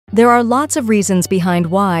There are lots of reasons behind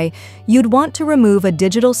why you'd want to remove a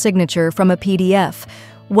digital signature from a PDF.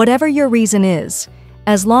 Whatever your reason is,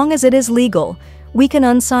 as long as it is legal, we can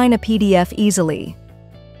unsign a PDF easily.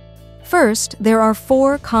 First, there are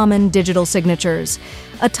 4 common digital signatures: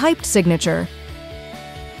 a typed signature,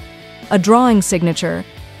 a drawing signature,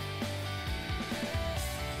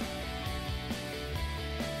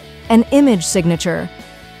 an image signature,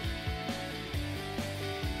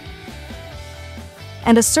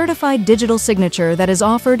 and a certified digital signature that is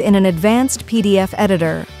offered in an advanced PDF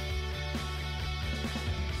editor.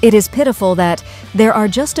 It is pitiful that there are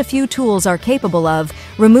just a few tools are capable of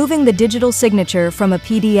removing the digital signature from a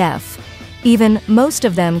PDF. Even most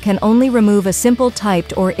of them can only remove a simple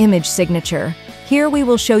typed or image signature. Here we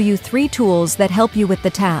will show you 3 tools that help you with the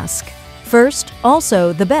task. First,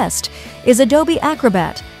 also the best, is Adobe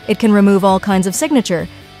Acrobat. It can remove all kinds of signature.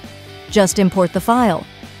 Just import the file.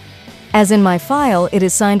 As in my file, it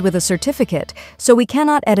is signed with a certificate, so we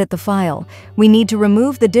cannot edit the file. We need to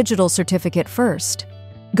remove the digital certificate first.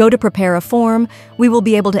 Go to Prepare a Form. We will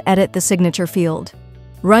be able to edit the signature field.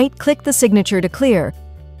 Right-click the signature to clear.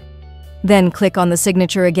 Then click on the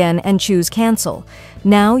signature again and choose Cancel.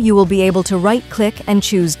 Now you will be able to right-click and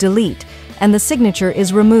choose Delete, and the signature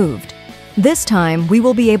is removed. This time, we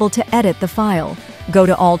will be able to edit the file. Go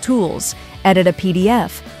to All Tools, Edit a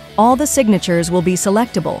PDF. All the signatures will be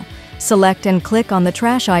selectable. Select and click on the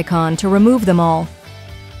trash icon to remove them all.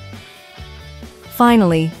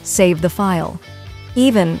 Finally, save the file.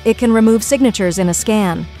 Even, it can remove signatures in a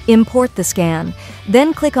scan. Import the scan.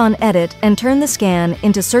 Then click on Edit and turn the scan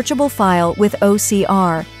into searchable file with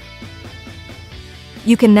OCR.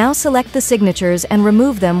 You can now select the signatures and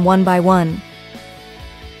remove them one by one.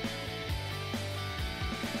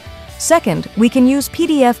 Second, we can use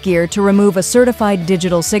PDF Gear to remove a certified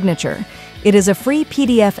digital signature. It is a free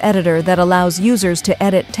PDF editor that allows users to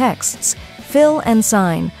edit texts, fill and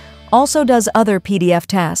sign. Also does other PDF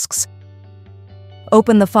tasks.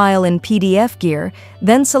 Open the file in PDF Gear,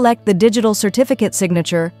 then select the digital certificate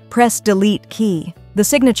signature, press Delete key. The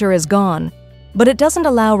signature is gone, but it doesn't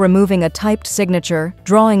allow removing a typed signature,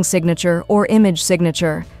 drawing signature, or image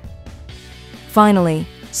signature. Finally,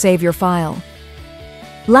 save your file.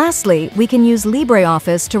 Lastly, we can use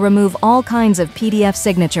LibreOffice to remove all kinds of PDF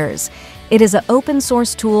signatures. It is an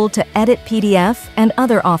open-source tool to edit PDF and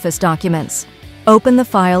other Office documents. Open the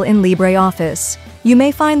file in LibreOffice. You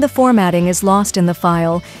may find the formatting is lost in the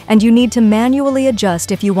file, and you need to manually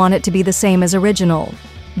adjust if you want it to be the same as original.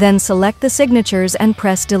 Then select the signatures and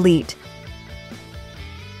press Delete.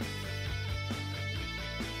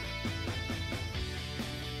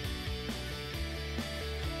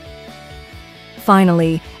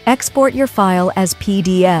 Finally, export your file as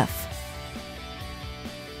PDF.